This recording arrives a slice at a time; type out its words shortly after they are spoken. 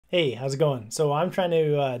Hey, how's it going? So I'm trying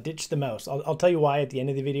to ditch the mouse. I'll tell you why at the end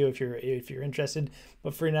of the video if you're interested.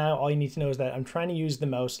 But for now, all you need to know is that I'm trying to use the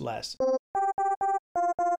mouse less.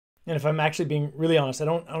 And if I'm actually being really honest, I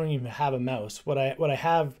don't even have a mouse. What I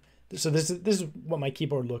have, so this is what my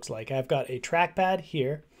keyboard looks like. I've got a trackpad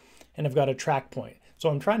here, and I've got a track point. So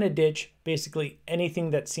I'm trying to ditch basically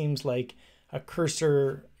anything that seems like a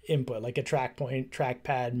cursor input, like a track point,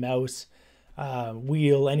 trackpad, mouse,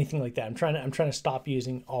 wheel, anything like that. I'm trying to stop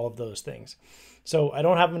using all of those things. So I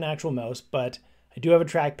don't have an actual mouse, but I do have a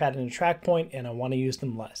trackpad and a track point, and I want to use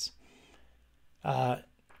them less.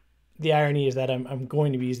 The irony is that I'm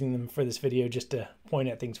going to be using them for this video just to point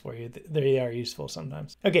at things for you. They are useful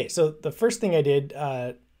sometimes. Okay, so the first thing I did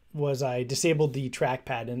was I disabled the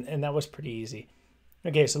trackpad, and that was pretty easy.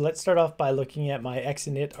 Okay, so let's start off by looking at my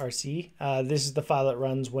xinitrc. This is the file that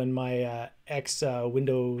runs when my X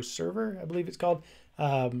Windows server, I believe it's called,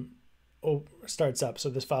 starts up. So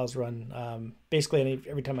this file's run basically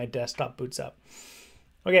every time my desktop boots up.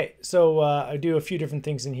 Okay, so I do a few different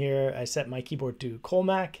things in here. I set my keyboard to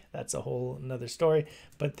Colmac. That's a whole another story.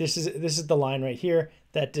 But this is the line right here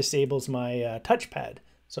that disables my touchpad.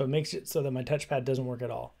 So it makes it so that my touchpad doesn't work at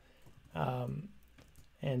all.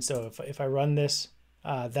 And so if I run this,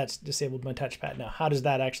 that's disabled my touchpad. Now, how does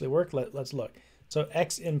that actually work? Let's look. So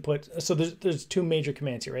X input, so there's two major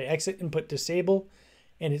commands here, right? X input disable,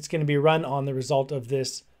 and it's going to be run on the result of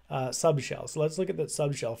this subshell. So let's look at that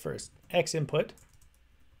subshell first. X input.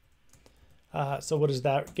 So what does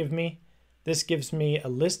that give me? This gives me a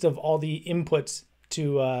list of all the inputs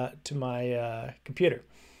to my computer.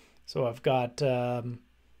 So I've got a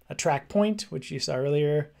track point, which you saw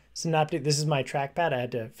earlier. Synaptic, this is my trackpad. I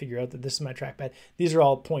had to figure out that this is my trackpad. These are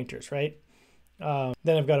all pointers, right?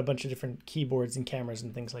 Then I've got a bunch of different keyboards and cameras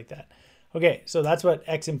and things like that. Okay, so that's what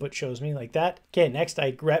X input shows me like that. Okay, next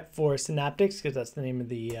I grep for synaptics because that's the name of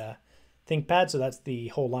the ThinkPad. So that's the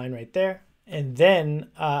whole line right there. And then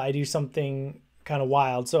I do something kind of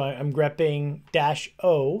wild. So I'm grepping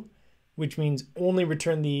 -O, which means only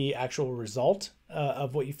return the actual result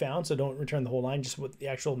of what you found. So don't return the whole line, just with the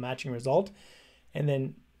actual matching result. And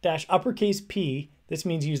then -P, this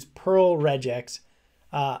means use Perl regex.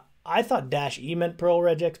 I thought -E meant Perl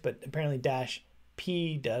regex, but apparently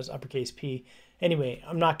 -P does, P. Anyway,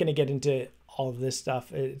 I'm not going to get into all of this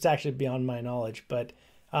stuff. It's actually beyond my knowledge, but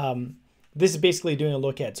this is basically doing a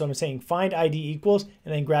look at. So I'm saying find ID equals,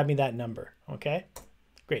 and then grab me that number, okay?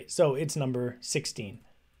 Great, so it's number 16,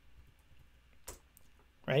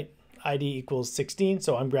 right? ID equals 16,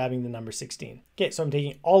 so I'm grabbing the number 16. Okay, so I'm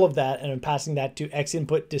taking all of that and I'm passing that to X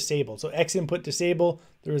input disable. So X input disable,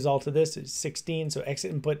 the result of this is 16. So X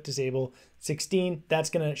input disable 16, that's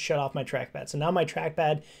gonna shut off my trackpad. So now my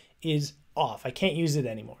trackpad is off. I can't use it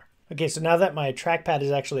anymore. Okay, so now that my trackpad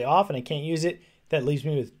is actually off and I can't use it, that leaves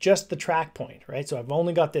me with just the track point, right? So I've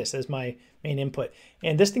only got this as my main input.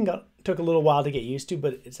 And this thing took a little while to get used to,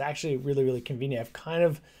 but it's actually really, really convenient. I've kind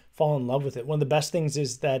of fallen in love with it. One of the best things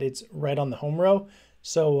is that it's right on the home row.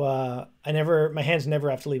 So my hands never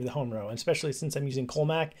have to leave the home row, and especially since I'm using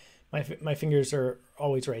Colmac, my fingers are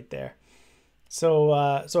always right there.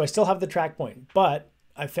 So so I still have the track point, but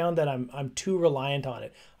I found that I'm too reliant on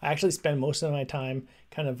it. I actually spend most of my time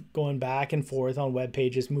kind of going back and forth on web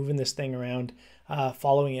pages, moving this thing around,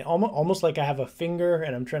 following it, almost like I have a finger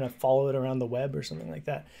and I'm trying to follow it around the web or something like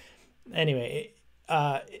that. Anyway,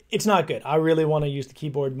 it's not good. I really want to use the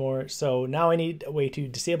keyboard more. So now I need a way to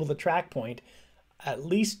disable the track point, at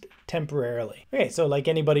least temporarily. Okay, so like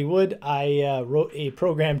anybody would, I wrote a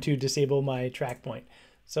program to disable my track point.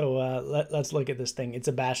 So let's look at this thing. It's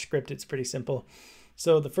a bash script. It's pretty simple.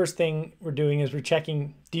 So the first thing we're doing is we're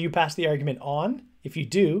checking, do you pass the argument on? If you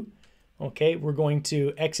do, okay, we're going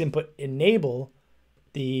to X input enable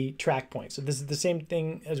the track point. So this is the same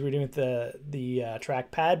thing as we were doing with the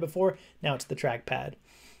trackpad before. Now it's the trackpad.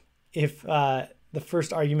 If the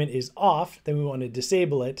first argument is off, then we want to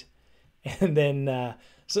disable it. And then,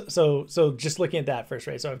 so just looking at that first,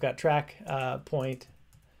 right? So I've got track point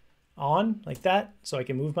on like that. So I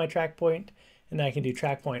can move my track point, and then I can do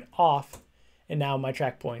track point off. And now my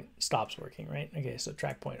track point stops working, right? Okay, so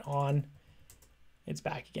track point on, it's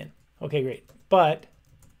back again. Okay, great. But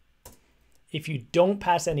if you don't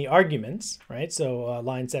pass any arguments, right? So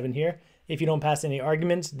line 7 here, if you don't pass any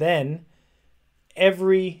arguments, then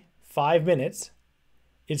every 5 minutes,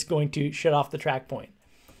 it's going to shut off the track point.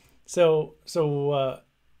 So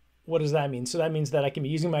what does that mean? So that means that I can be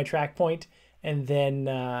using my track point, and then,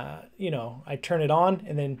 you know, I turn it on,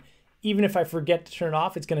 and then even if I forget to turn it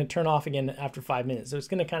off, it's going to turn off again after 5 minutes. So it's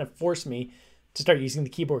going to kind of force me to start using the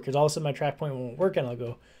keyboard, because all of a sudden my track point won't work, and I'll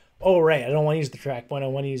go, oh, right, I don't want to use the track point. I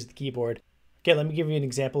want to use the keyboard. Okay, let me give you an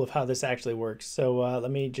example of how this actually works. So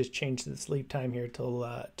let me just change the sleep time here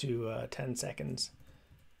to 10 seconds,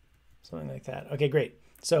 something like that. Okay, great.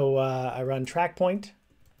 So I run trackpoint.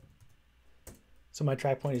 So my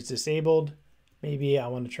trackpoint is disabled. Maybe I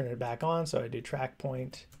want to turn it back on, so I do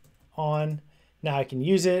trackpoint on. Now I can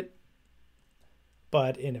use it,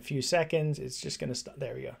 but in a few seconds, it's just going to stop.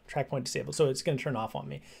 There we go, trackpoint disabled. So it's going to turn off on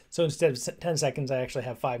me. So instead of 10 seconds, I actually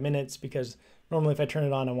have 5 minutes, because normally if I turn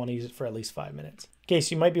it on, I want to use it for at least 5 minutes. Okay,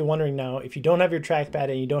 so you might be wondering now, if you don't have your trackpad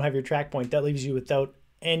and you don't have your trackpoint, that leaves you without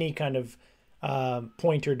any kind of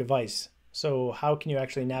pointer device. So how can you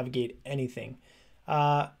actually navigate anything?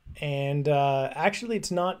 Actually,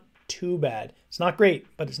 it's not too bad. It's not great,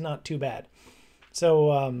 but it's not too bad.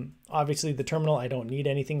 So obviously the terminal, I don't need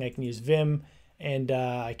anything. I can use Vim, and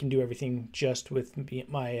I can do everything just with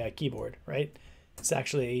my keyboard, right? It's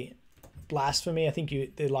actually blasphemy. I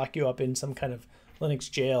think they lock you up in some kind of Linux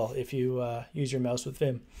jail if you use your mouse with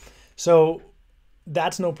Vim. So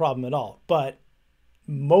that's no problem at all. But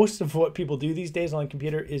most of what people do these days on a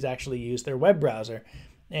computer is actually use their web browser.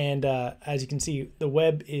 And as you can see, the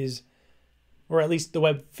web is, or at least the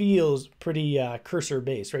web feels pretty cursor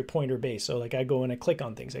based, right? Pointer based. So like I go and I click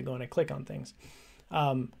on things,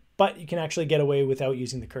 but you can actually get away without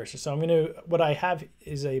using the cursor. So what I have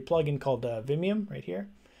is a plugin called Vimium right here.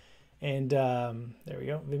 And there we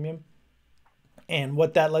go, Vimium. And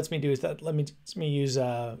what that lets me do is that lets me use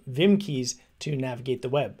Vim keys to navigate the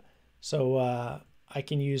web. So I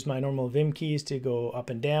can use my normal Vim keys to go up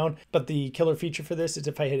and down. But the killer feature for this is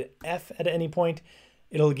if I hit F at any point,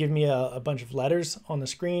 it'll give me a bunch of letters on the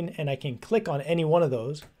screen, and I can click on any one of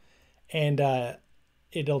those, and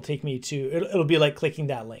it'll take me to, it'll be like clicking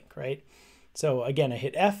that link, right? So again, I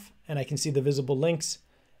hit F and I can see the visible links,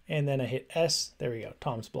 and then I hit S, there we go,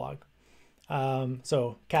 Tom's blog.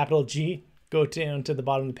 So capital G, go down to the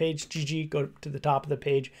bottom of the page, GG, go to the top of the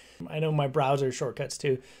page. I know my browser shortcuts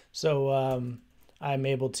too, so I'm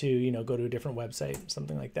able to, go to a different website,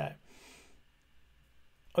 something like that.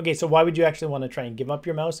 Okay, so why would you actually want to try and give up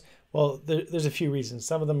your mouse? Well, there's a few reasons.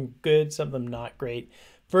 Some of them good, some of them not great.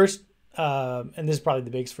 First, and this is probably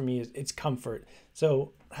the biggest for me, is it's comfort.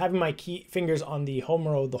 So having my fingers on the home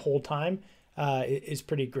row the whole time is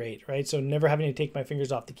pretty great, right? So never having to take my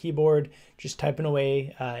fingers off the keyboard, just typing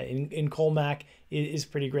away in Colmac is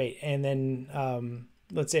pretty great. And then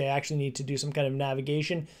let's say I actually need to do some kind of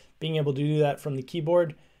navigation, being able to do that from the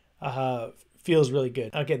keyboard feels really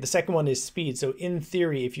good. Okay, the second one is speed. So in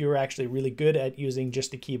theory, if you're actually really good at using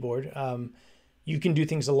just the keyboard, you can do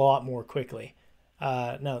things a lot more quickly.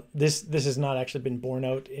 Now, this has not actually been borne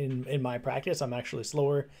out in my practice. I'm actually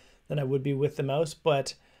slower than I would be with the mouse,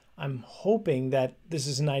 but I'm hoping that this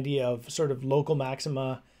is an idea of sort of local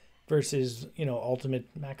maxima versus, ultimate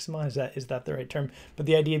maxima. Is that the right term? But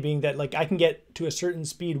the idea being that like I can get to a certain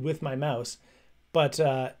speed with my mouse, but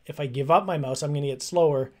if I give up my mouse, I'm going to get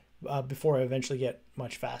slower before I eventually get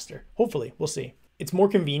much faster. Hopefully, we'll see. It's more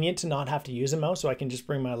convenient to not have to use a mouse, so I can just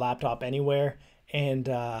bring my laptop anywhere, and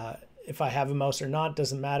if I have a mouse or not,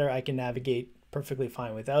 doesn't matter. I can navigate perfectly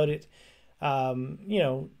fine without it.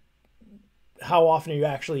 How often are you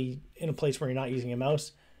actually in a place where you're not using a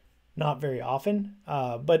mouse? Not very often,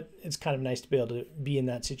 but it's kind of nice to be able to be in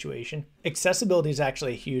that situation. Accessibility is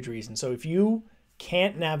actually a huge reason. So if you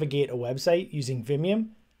can't navigate a website using Vimium,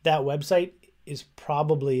 that website is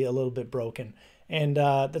probably a little bit broken. And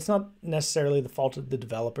that's not necessarily the fault of the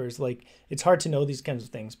developers. Like, it's hard to know these kinds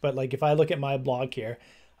of things. But like if I look at my blog here,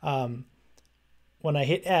 when I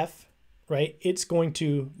hit F, right, it's going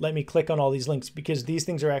to let me click on all these links because these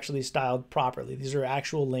things are actually styled properly. These are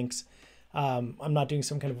actual links. I'm not doing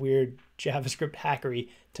some kind of weird JavaScript hackery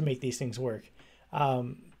to make these things work.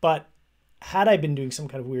 But had I been doing some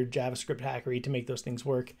kind of weird JavaScript hackery to make those things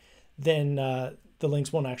work, then the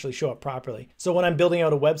links won't actually show up properly. So when I'm building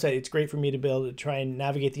out a website, it's great for me to be able to try and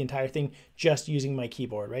navigate the entire thing just using my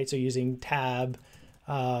keyboard, right? So using Tab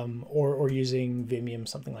or using Vimium,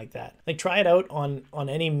 something like that. Like try it out on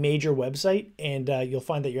any major website, and you'll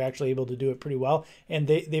find that you're actually able to do it pretty well. And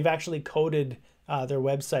they've actually coded their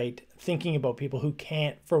website thinking about people who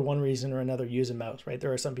can't, for one reason or another, use a mouse, right?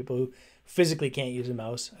 There are some people who physically can't use a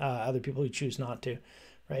mouse, other people who choose not to,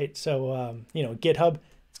 right? So, GitHub,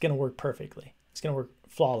 it's going to work perfectly. It's going to work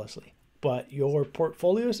flawlessly. But your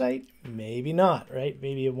portfolio site, maybe not, right?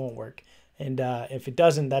 Maybe it won't work. And if it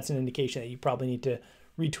doesn't, that's an indication that you probably need to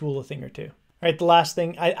retool a thing or two. All right, the last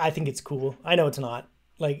thing, I think it's cool. I know it's not.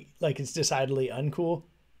 Like it's decidedly uncool,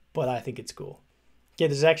 but I think it's cool. Okay,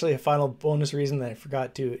 there's actually a final bonus reason that I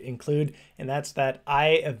forgot to include, and that's that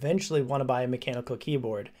I eventually want to buy a mechanical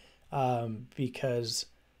keyboard because,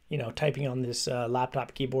 you know, typing on this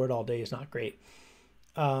laptop keyboard all day is not great.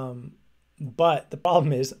 But the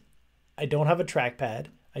problem is I don't have a trackpad.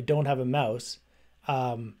 I don't have a mouse.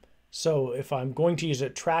 So if I'm going to use a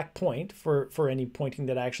track point for any pointing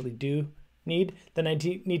that I actually do need, then I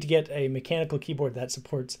need to get a mechanical keyboard that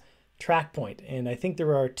supports track point. And I think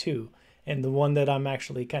there are two. And the one that I'm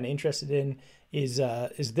actually kind of interested in is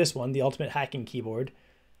this one, the Ultimate Hacking Keyboard.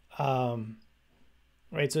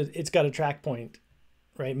 Right, so it's got a track point,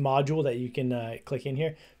 right, module that you can click in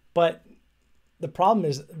here. But the problem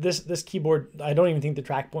is this keyboard, I don't even think the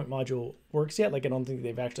track point module works yet. Like, I don't think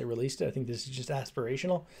they've actually released it. I think this is just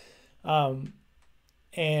aspirational.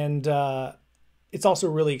 It's also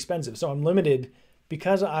really expensive. So I'm limited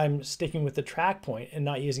because I'm sticking with the track point and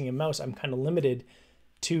not using a mouse. I'm kind of limited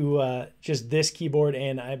to just this keyboard,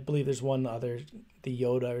 and I believe there's one other, the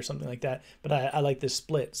Yoda or something like that, but I like this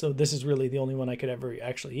split. So this is really the only one I could ever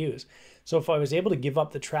actually use. So if I was able to give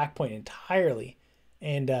up the track point entirely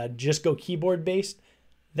and just go keyboard based,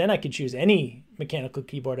 then I could choose any mechanical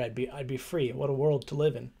keyboard. I'd be free. What a world to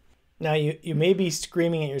live in. Now you may be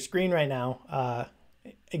screaming at your screen right now.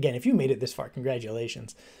 Again, if you made it this far,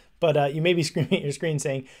 congratulations. But you may be screaming at your screen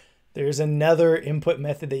saying, there's another input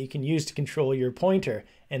method that you can use to control your pointer,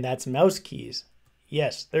 and that's mouse keys.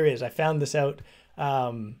 Yes, there is. I found this out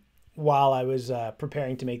while I was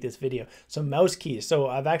preparing to make this video. So mouse keys. So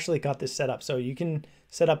I've actually got this set up. So you can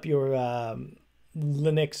set up your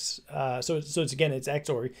Linux. So it's again, it's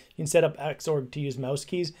Xorg. You can set up Xorg to use mouse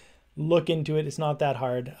keys. Look into it. It's not that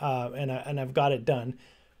hard, and I've got it done.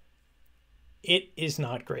 It is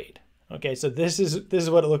not great. Okay, so this is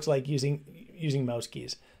what it looks like using mouse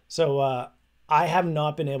keys. So I have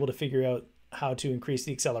not been able to figure out how to increase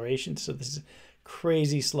the acceleration. So this is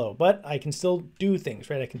crazy slow, but I can still do things,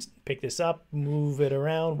 right? I can pick this up, move it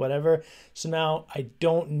around, whatever. So now I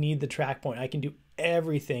don't need the track point. I can do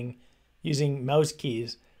everything using mouse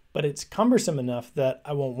keys, but it's cumbersome enough that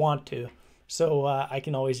I won't want to. So I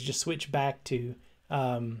can always just switch back to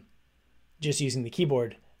just using the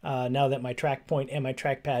keyboard now that my track point and my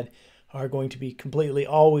trackpad are going to be completely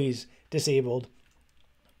always disabled.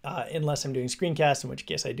 Unless I'm doing screencasts, in which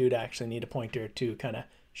case I do actually need a pointer to kind of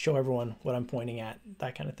show everyone what I'm pointing at,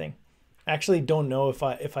 that kind of thing. I actually don't know if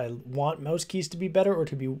I want mouse keys to be better or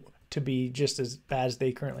to be just as bad as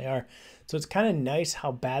they currently are. So it's kind of nice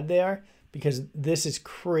how bad they are, because this is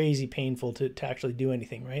crazy painful to actually do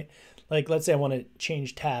anything, right? Like, let's say I want to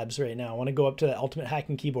change tabs right now. I want to go up to the Ultimate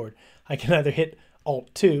Hacking Keyboard. I can either hit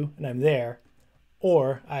Alt-2 and I'm there,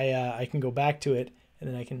 or I can go back to it and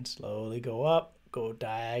then I can slowly go up, go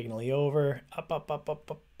diagonally over,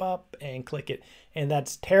 up, and click it. And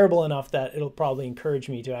that's terrible enough that it'll probably encourage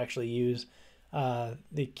me to actually use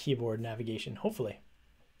the keyboard navigation, hopefully.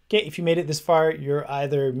 Okay, if you made it this far, you're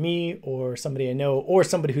either me or somebody I know, or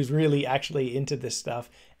somebody who's really actually into this stuff,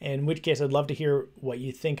 in which case I'd love to hear what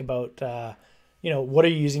you think about, what are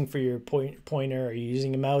you using for your pointer? Are you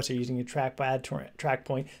using a mouse? Are you using a trackpad, track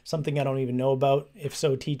point? Something I don't even know about. If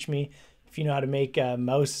so, teach me. If you know how to make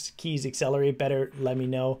mouse keys accelerate better, let me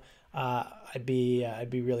know. I'd be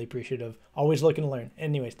really appreciative. Always looking to learn.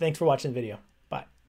 Anyways, thanks for watching the video.